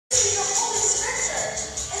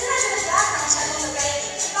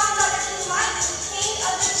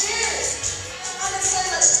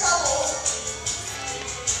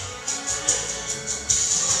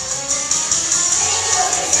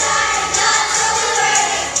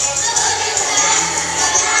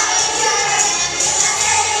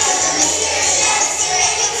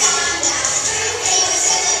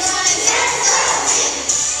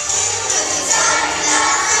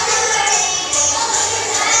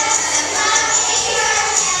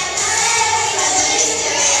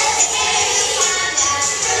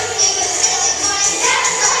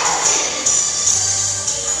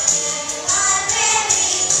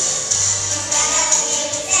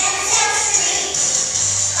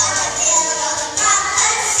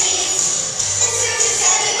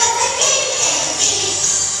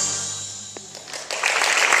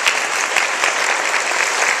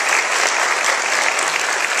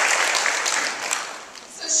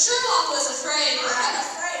Sherlock was afraid, I'm right?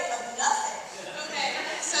 afraid of nothing. Okay,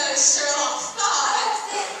 so Sherlock thought.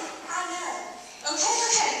 I know.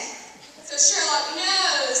 Okay. So Sherlock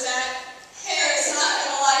knows that Harry's not going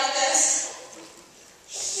to like this.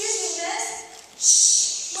 Excuse me, miss.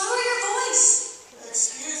 Shh, lower your voice.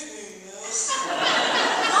 Excuse me, miss.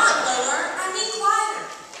 Not lower, I mean quieter.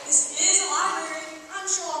 This is a library. I'm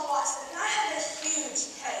Sherlock Watson, and I have a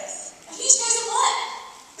huge case. A huge case of what?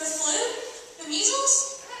 The flu? The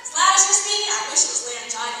measles? As loud as you're speaking, I wish it was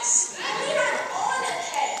laryngitis. I mean, I'm on a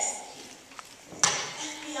case.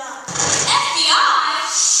 FBI. FBI?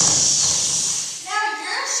 Now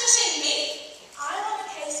you're shushing me. I'm on a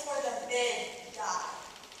case for the big guy.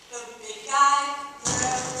 The big guy? You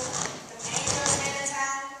know, the main gross man in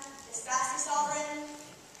town, his sassy sovereign.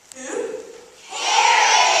 Who?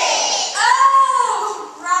 Harry!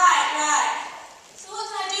 Oh, right. So what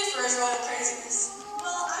can I do for his royal craziness?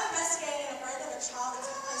 Well, I'm investigating the birth of a child that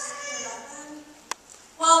took place in London.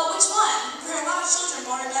 Well, which one? There are a lot of children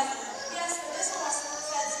born in Bethlehem. Yes, but this one was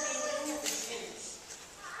said to be living with the Jews.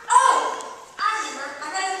 Oh, I remember. I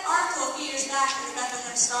read an article a few years back in the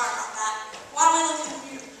Bethlehem Star about that. Why don't we look at the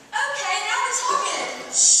computer? Okay, now we're talking.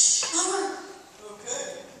 Shh, lower. Okay.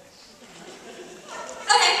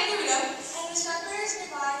 Okay, here we go. And the instructors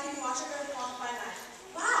nearby can watch it go along by night.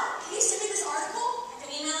 Wow, can you send me this article? I can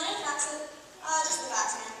email it and fax it. Just the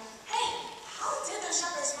facts, man. Hey, how did the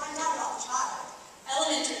instructors find out about the child?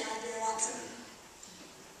 Elementary, my dear Watson.